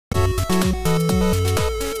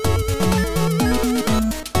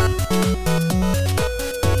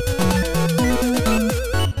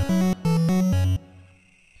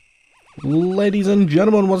Ladies and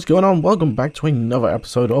gentlemen, what's going on? Welcome back to another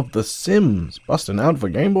episode of The Sims, busting out for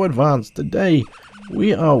Game Boy Advance. Today,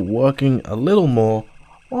 we are working a little more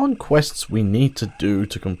on quests we need to do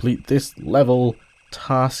to complete this level,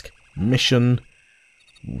 task, mission,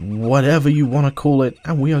 whatever you want to call it,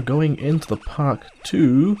 and we are going into the park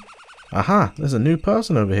to... Aha, there's a new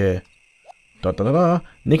person over here.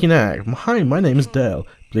 Nicky Knack. Hi, my name is Dale.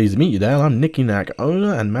 Pleased to meet you, Dale. I'm Nicky Knack,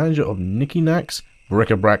 owner and manager of Nicky Knack's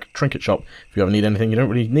Bric-a-Brac Trinket Shop. If you ever need anything you don't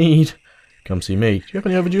really need, come see me. Do you have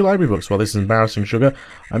any overdue library books? Well, this is embarrassing, sugar.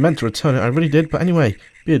 I meant to return it, I really did, but anyway,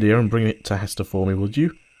 be a dear and bring it to Hester for me, would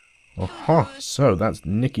you? Aha, so that's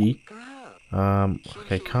Nicky.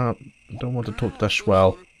 Okay, don't want to talk to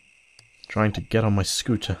Schwell. Trying to get on my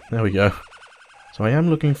scooter. There we go. So I am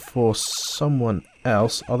looking for someone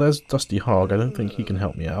else. Oh, there's Dusty Hog. I don't think he can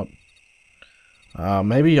help me out.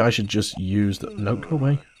 Maybe I should just use the... No, go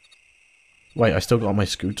away. Wait, I still got my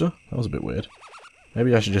scooter? That was a bit weird.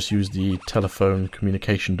 Maybe I should just use the telephone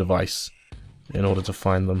communication device in order to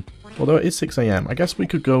find them. Although it is 6 AM, I guess we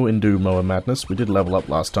could go and do Mower Madness. We did level up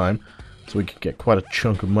last time, so we could get quite a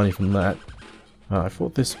chunk of money from that. I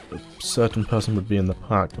thought this certain person would be in the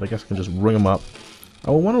park, but I guess I can just ring him up.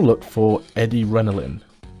 I will want to look for Eddie Renelin.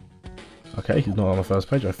 Okay, he's not on the first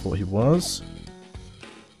page. I thought he was.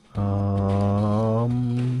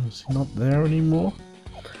 Is he not there anymore?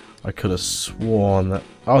 I could have sworn that...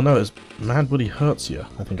 Oh no, it's Mad Woody Hertzia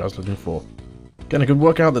I think I was looking for. Getting a good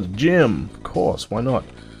workout at the gym! Of course, why not?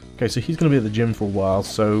 Okay, so he's going to be at the gym for a while,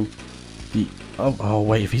 so... Oh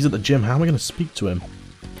wait, if he's at the gym, how am I going to speak to him?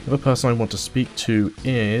 The other person I want to speak to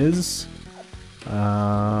is...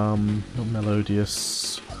 not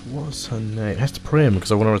Melodious... What's her name? Hester Prim,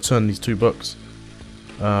 because I want to return these 2 books.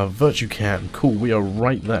 Virtue Can. Cool, we are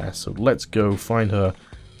right there, so let's go find her,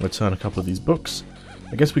 return a couple of these books.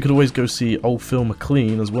 I guess we could always go see old Phil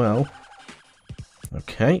McLean as well.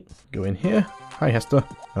 Okay, go in here. Hi Hester,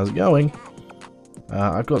 how's it going?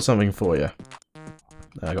 I've got something for you.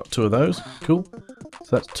 I got 2 of those, cool.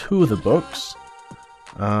 So that's 2 of the books.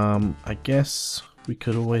 I guess we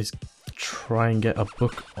could always try and get a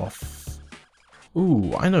book off.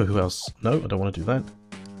 Ooh, I know who else. No, I don't want to do that.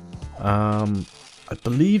 I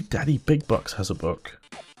believe Daddy Big Bucks has a book.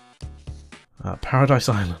 Paradise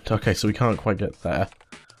Island. Okay, so we can't quite get there.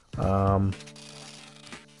 Call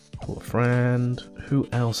a friend. Who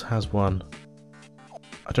else has one?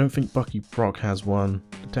 I don't think Bucky Brock has one.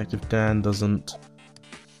 Detective Dan doesn't.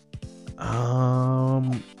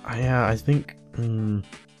 Yeah, I think...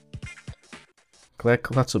 Claire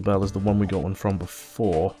Klatzabel is the one we got one from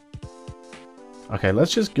before. Okay,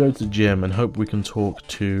 let's just go to the gym and hope we can talk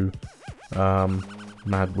to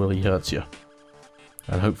Mad Willie Hertzia.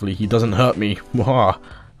 And hopefully he doesn't hurt me.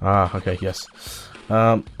 Okay, yes.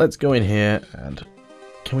 Let's go in here and...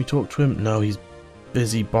 Can we talk to him? No, he's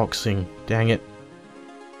busy boxing. Dang it.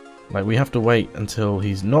 Like, we have to wait until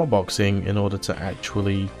he's not boxing in order to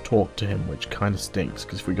actually talk to him, which kind of stinks.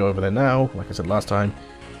 Because if we go over there now, like I said last time,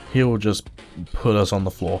 he'll just put us on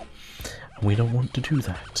the floor. And we don't want to do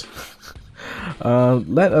that.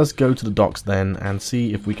 Let us go to the docks then and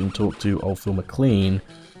see if we can talk to old Phil McLean.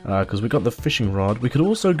 Because we got the fishing rod. We could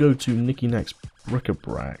also go to Nicky Knack's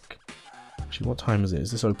Bric-a-Brac. Actually, what time is it?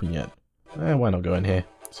 Is this open yet? Why not go in here?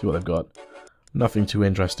 See what they've got. Nothing too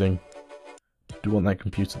interesting. Do want that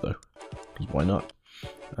computer though. Because why not?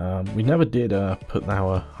 We never did put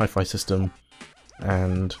our hi-fi system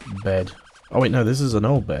and bed. Oh wait, no, this is an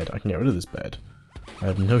old bed. I can get rid of this bed. I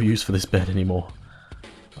have no use for this bed anymore.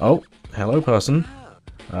 Oh, hello person.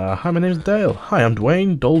 Hi, my name's Dale. Hi, I'm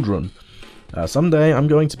Dwayne Doldrum. Someday I'm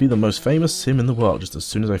going to be the most famous sim in the world, just as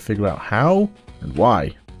soon as I figure out how and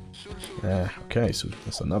why. Okay, so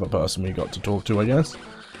that's another person we got to talk to, I guess.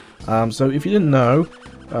 So if you didn't know,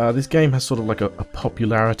 this game has sort of like a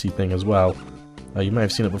popularity thing as well. You may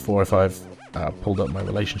have seen it before if I've pulled up my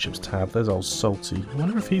relationships tab. There's old Salty. I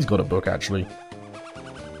wonder if he's got a book, actually.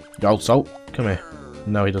 Old Salt, come here.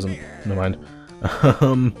 No, he doesn't. Never mind.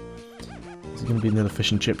 Is he going to be near the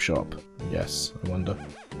fish and chip shop? Yes, I wonder.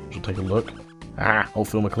 We'll take a look. Old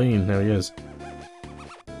Phil McLean, there he is.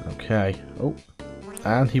 Okay. Oh,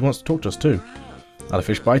 and he wants to talk to us too. Are the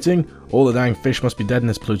fish biting? All the dang fish must be dead in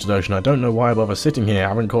this polluted ocean. I don't know why I bother sitting here. I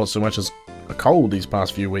haven't caught so much as a cold these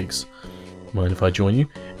past few weeks. Mind if I join you?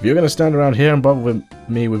 If you're going to stand around here and bother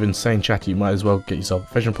me with insane chat, you might as well get yourself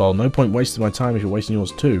a fishing pole. No point wasting my time if you're wasting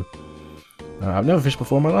yours too. I've never fished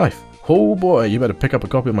before in my life. Oh boy, you better pick up a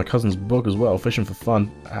copy of my cousin's book as well, Fishing for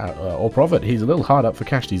Fun or Profit. He's a little hard up for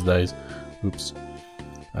cash these days. Oops.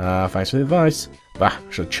 Thanks for the advice. Bah,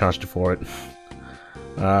 should have charged you for it.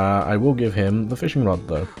 I will give him the fishing rod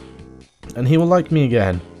though. And he will like me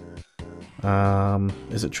again.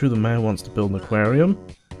 Is it true the mayor wants to build an aquarium?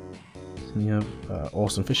 Yeah,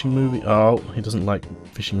 awesome fishing movie. Oh, he doesn't like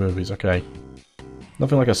fishing movies. Okay.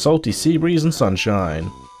 Nothing like a salty sea breeze and sunshine.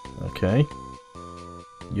 Okay.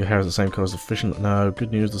 Your hair is the same colour as the fishing. No,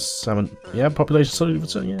 good news. The salmon. Yeah, population slowly.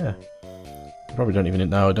 Yeah. Probably don't even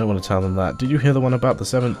know. I don't want to tell them that. Did you hear the one about the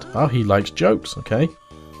 7th? Oh, he likes jokes. Okay.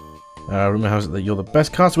 Rumor has it that you're the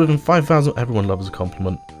best caster within 5,000. Everyone loves a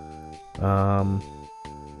compliment. I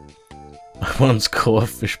want to score a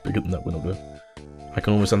fish bigger than that. We're not good. I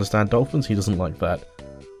can almost understand dolphins. He doesn't like that.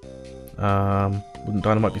 Wouldn't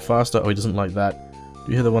dynamite be faster? Oh, he doesn't like that. Do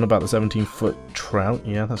you hear the one about the 17-foot trout?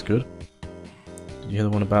 Yeah, that's good. Did you hear the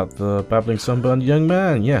one about the babbling sunburned young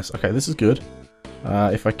man? Yes. Okay, this is good.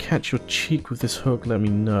 If I catch your cheek with this hook, let me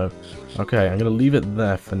know. Okay, I'm going to leave it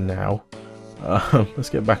there for now. Let's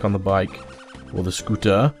get back on the bike, or the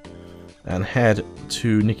scooter, and head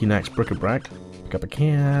to Nicky Knack's bric-a-brac. Pick up a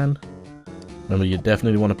can. Remember, you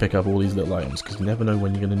definitely want to pick up all these little items, because you never know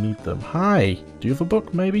when you're going to need them. Hi! Do you have a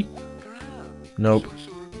book, maybe? Nope.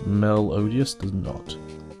 Melodious does not.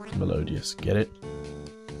 Melodious. Get it?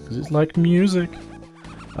 Because it's like music.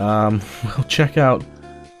 We'll check out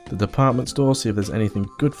the department store, see if there's anything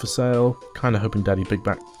good for sale. Kind of hoping Daddy Big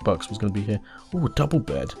Back Bucks was going to be here. Oh, a double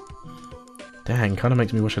bed. Dang, kind of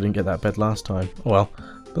makes me wish I didn't get that bed last time. Oh well,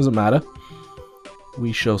 doesn't matter.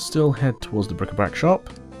 We shall still head towards the bric-a-brac shop.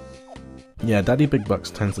 Yeah, Daddy Big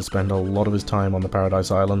Bucks tends to spend a lot of his time on the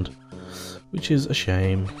Paradise Island, which is a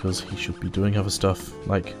shame, because he should be doing other stuff,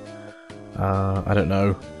 like, I don't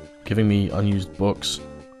know, giving me unused books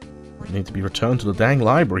that need to be returned to the dang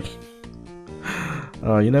library.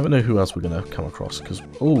 You never know who else we're going to come across, because,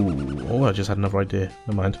 oh, I just had another idea,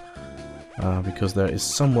 never mind. Because there is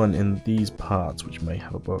someone in these parts which may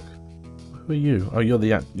have a book. Who are you? Oh, you're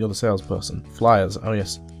the salesperson. Flyers, oh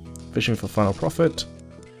yes. Fishing for final profit.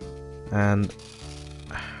 And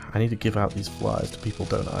I need to give out these flyers to people,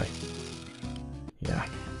 don't I? Yeah.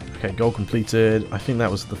 Okay, goal completed. I think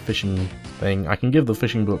that was the fishing thing. I can give the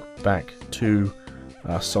fishing book back to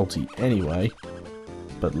Salty anyway.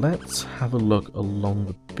 But let's have a look along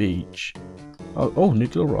the beach. Oh,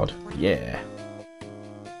 nuclear rod. Yeah.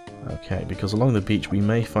 Okay, because along the beach we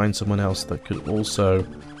may find someone else that could also...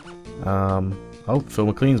 oh, Phil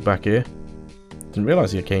McLean's back here. Didn't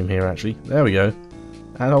realise he came here, actually. There we go.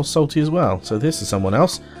 And old Salty as well. So this is someone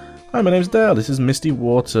else. Hi, my name's Dale. This is Misty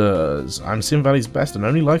Waters. I'm SimValley's best and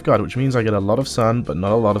only lifeguard, which means I get a lot of sun, but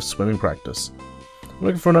not a lot of swimming practice. I'm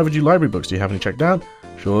looking for an overdue library books. Do you have any checked out?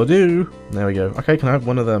 Sure do. There we go. Okay, can I have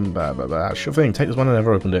one of them? Sure thing. Take this one. I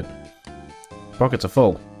never opened it. Pockets are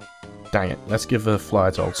full. Dang it. Let's give a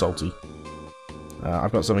flyer to old Salty.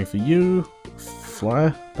 I've got something for you.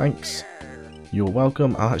 Flyer. Thanks. You're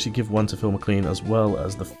welcome. I'll actually give one to Phil McLean as well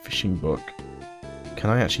as the fishing book. Can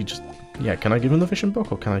I actually just... yeah, can I give him the fishing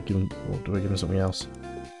book, or can I give him... or do I give him something else?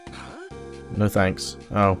 No thanks.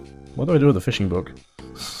 Oh. What do I do with the fishing book?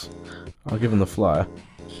 I'll give him the flyer.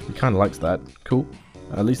 He kind of likes that. Cool.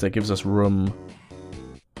 At least that gives us room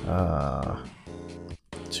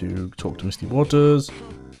to talk to Misty Waters.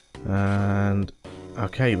 And...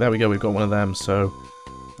 okay, there we go. We've got one of them. So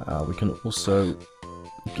we can also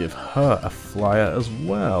give her a flyer as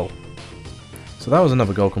well. So that was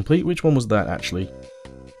another goal complete. Which one was that, actually?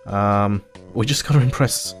 We just got to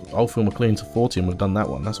impress old Phil McLean to 40 and we've done that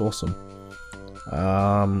one. That's awesome.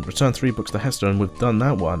 Return 3 books to Hester and we've done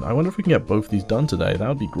that one. I wonder if we can get both these done today. That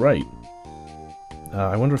would be great.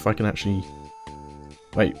 I wonder if I can actually...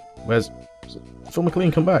 wait, where's... Phil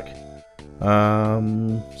McLean, come back.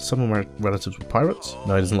 Some of my relatives were pirates?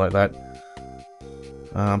 No, he doesn't like that.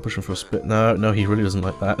 I'm pushing for a spit. No, he really doesn't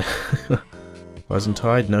like that. Rising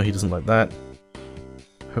tide? No, he doesn't like that.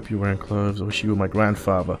 Hope you're wearing clothes. I wish you were my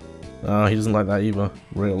grandfather. No, he doesn't like that either.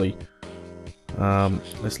 Really.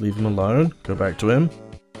 Let's leave him alone. Go back to him.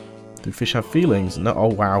 Do fish have feelings? No. Oh,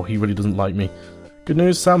 wow. He really doesn't like me. Good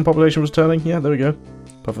news. Salmon population returning. Yeah, there we go.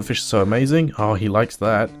 Puffer fish is so amazing. Oh, he likes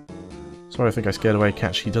that. Sorry, I think I scared away a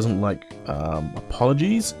catch. He doesn't like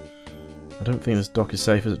apologies. I don't think this dock is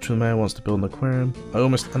safe. Is it true the mayor wants to build an aquarium? I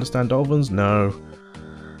almost understand dolphins. No.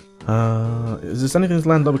 Is there anything in this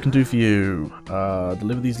land that we can do for you?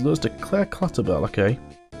 Deliver these lures to Claire Clutterbell. Okay.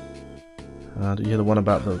 Did you hear the one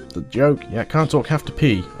about the joke? Yeah, can't talk, have to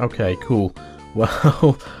pee. Okay, cool.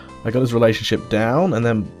 Well, I got his relationship down and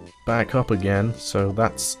then back up again, so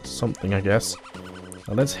that's something, I guess.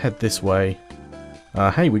 Now let's head this way.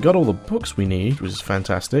 Hey, we got all the books we need, which is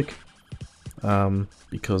fantastic.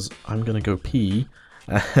 Because I'm gonna go pee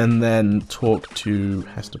and then talk to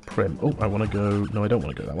Hester Prim. Oh, I want to go... no, I don't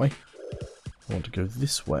want to go that way. I want to go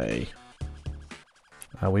this way.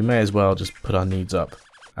 We may as well just put our needs up.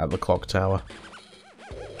 at the clock tower.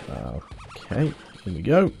 Okay, here we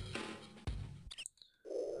go.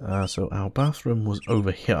 So our bathroom was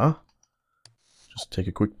over here. Just take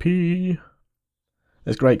a quick pee.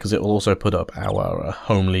 It's great because it will also put up our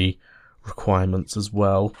homely requirements as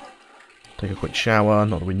well. Take a quick shower.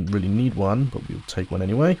 Not that we really need one, but we'll take one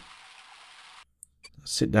anyway.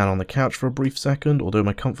 Sit down on the couch for a brief second, although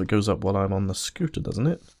my comfort goes up while I'm on the scooter, doesn't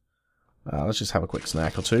it? Let's just have a quick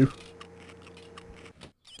snack or two.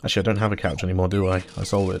 Actually, I don't have a couch anymore, do I? I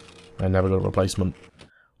sold it. I never got a replacement.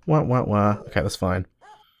 Wah, wah, wah. Okay, that's fine.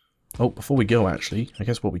 Oh, before we go, actually, I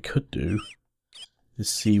guess what we could do is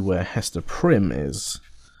see where Hester Prim is.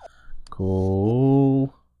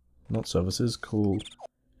 Call... not services, call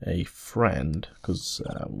a friend, because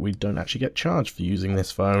we don't actually get charged for using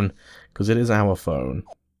this phone, because it is our phone.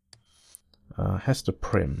 Hester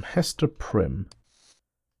Prim. Hester Prim.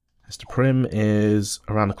 Hester Prim is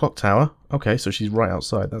around the clock tower. Okay, so she's right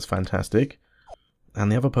outside. That's fantastic. And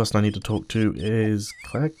the other person I need to talk to is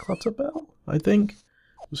Claire Clutterbell, I think.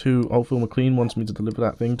 Was who Old Phil McLean wants me to deliver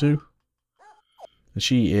that thing to. And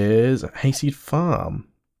she is at Hayseed Farm.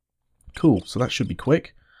 Cool, so that should be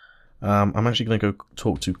quick. I'm actually going to go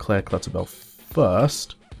talk to Claire Clutterbell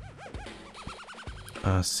first.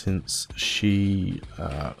 Since she...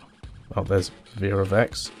 oh, there's Vera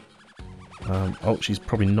Vex. Oh, she's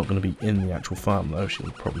probably not going to be in the actual farm, though. She'll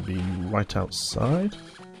probably be right outside.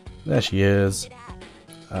 There she is.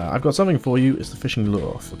 I've got something for you. It's the fishing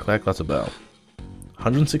lure for Claire Clutterbell.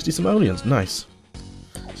 160 simoleons. Nice.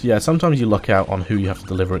 So yeah, sometimes you luck out on who you have to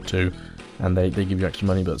deliver it to, and they give you extra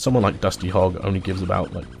money, but someone like Dusty Hog only gives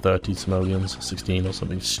about like 30 simoleons, 16 or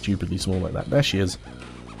something stupidly small like that. There she is.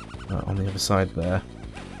 On the other side there.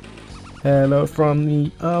 Hello from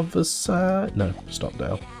the other side. No, stop,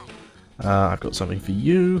 Dale. I've got something for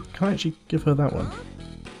you. Can I actually give her that one?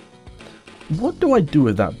 What do I do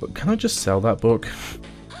with that book? Can I just sell that book?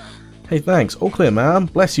 Hey, thanks. All clear, ma'am.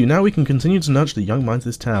 Bless you. Now we can continue to nurture the young minds of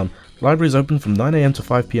this town. The library is open from 9 AM to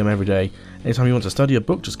 5 PM every day. Anytime you want to study a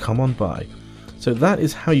book, just come on by. So that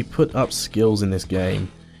is how you put up skills in this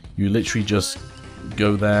game. You literally just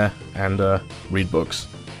go there and read books.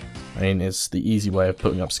 I mean, it's the easy way of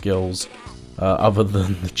putting up skills, other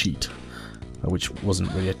than the cheat. Which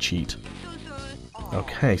wasn't really a cheat.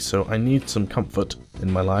 Okay, so I need some comfort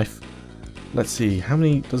in my life. Let's see, how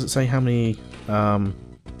many, does it say how many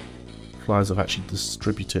flyers I've actually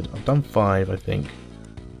distributed? I've done 5, I think.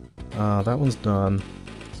 That one's done.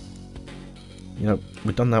 You know,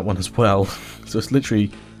 we've done that one as well. So it's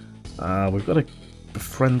literally, we've got to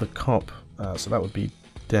befriend the cop. So that would be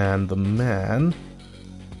Dan the man.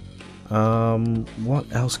 What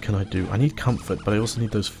else can I do? I need comfort, but I also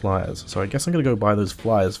need those flyers. So I guess I'm going to go buy those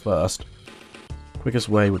flyers first. Quickest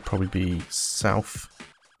way would probably be south.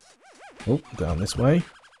 Oh, down this way.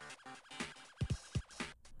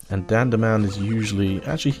 And Dan Demand is usually...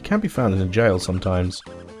 actually, he can be found in a jail sometimes.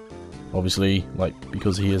 Obviously, like,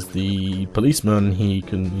 because he is the policeman,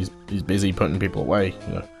 he's busy putting people away,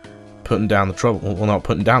 you know. Putting down the trouble... well, not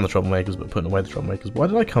putting down the troublemakers, but putting away the troublemakers. Why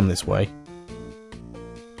did I come this way?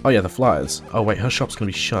 Oh yeah, the flyers. Oh wait, her shop's gonna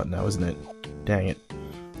be shut now, isn't it? Dang it.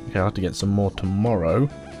 Okay, I'll have to get some more tomorrow.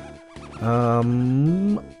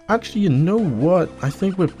 Actually, you know what? I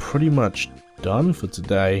think we're pretty much done for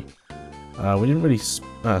today. We didn't really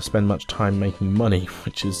spend much time making money,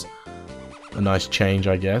 which is a nice change,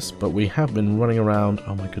 I guess. But we have been running around.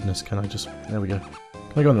 Oh my goodness, can I just... there we go.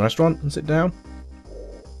 Can I go in the restaurant and sit down?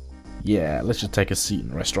 Yeah, let's just take a seat in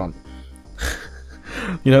the restaurant.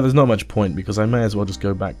 You know, there's not much point because I may as well just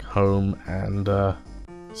go back home and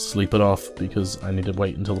sleep it off because I need to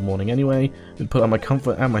wait until the morning anyway and put on my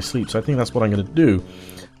comfort and my sleep. So I think that's what I'm going to do.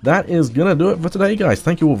 That is going to do it for today, guys.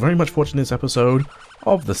 Thank you all very much for watching this episode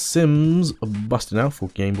of The Sims Bustin' Out for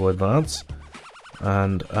Game Boy Advance.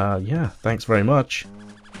 And yeah, thanks very much.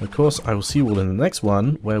 And of course, I will see you all in the next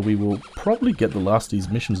one where we will probably get the last of these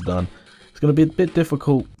missions done. It's going to be a bit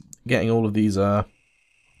difficult getting all of these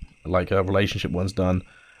like relationship ones done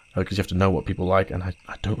because you have to know what people like, and I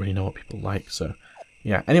don't really know what people like. So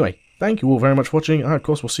yeah, anyway, thank you all very much for watching, and of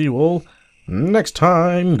course we'll see you all next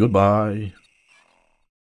time. Goodbye.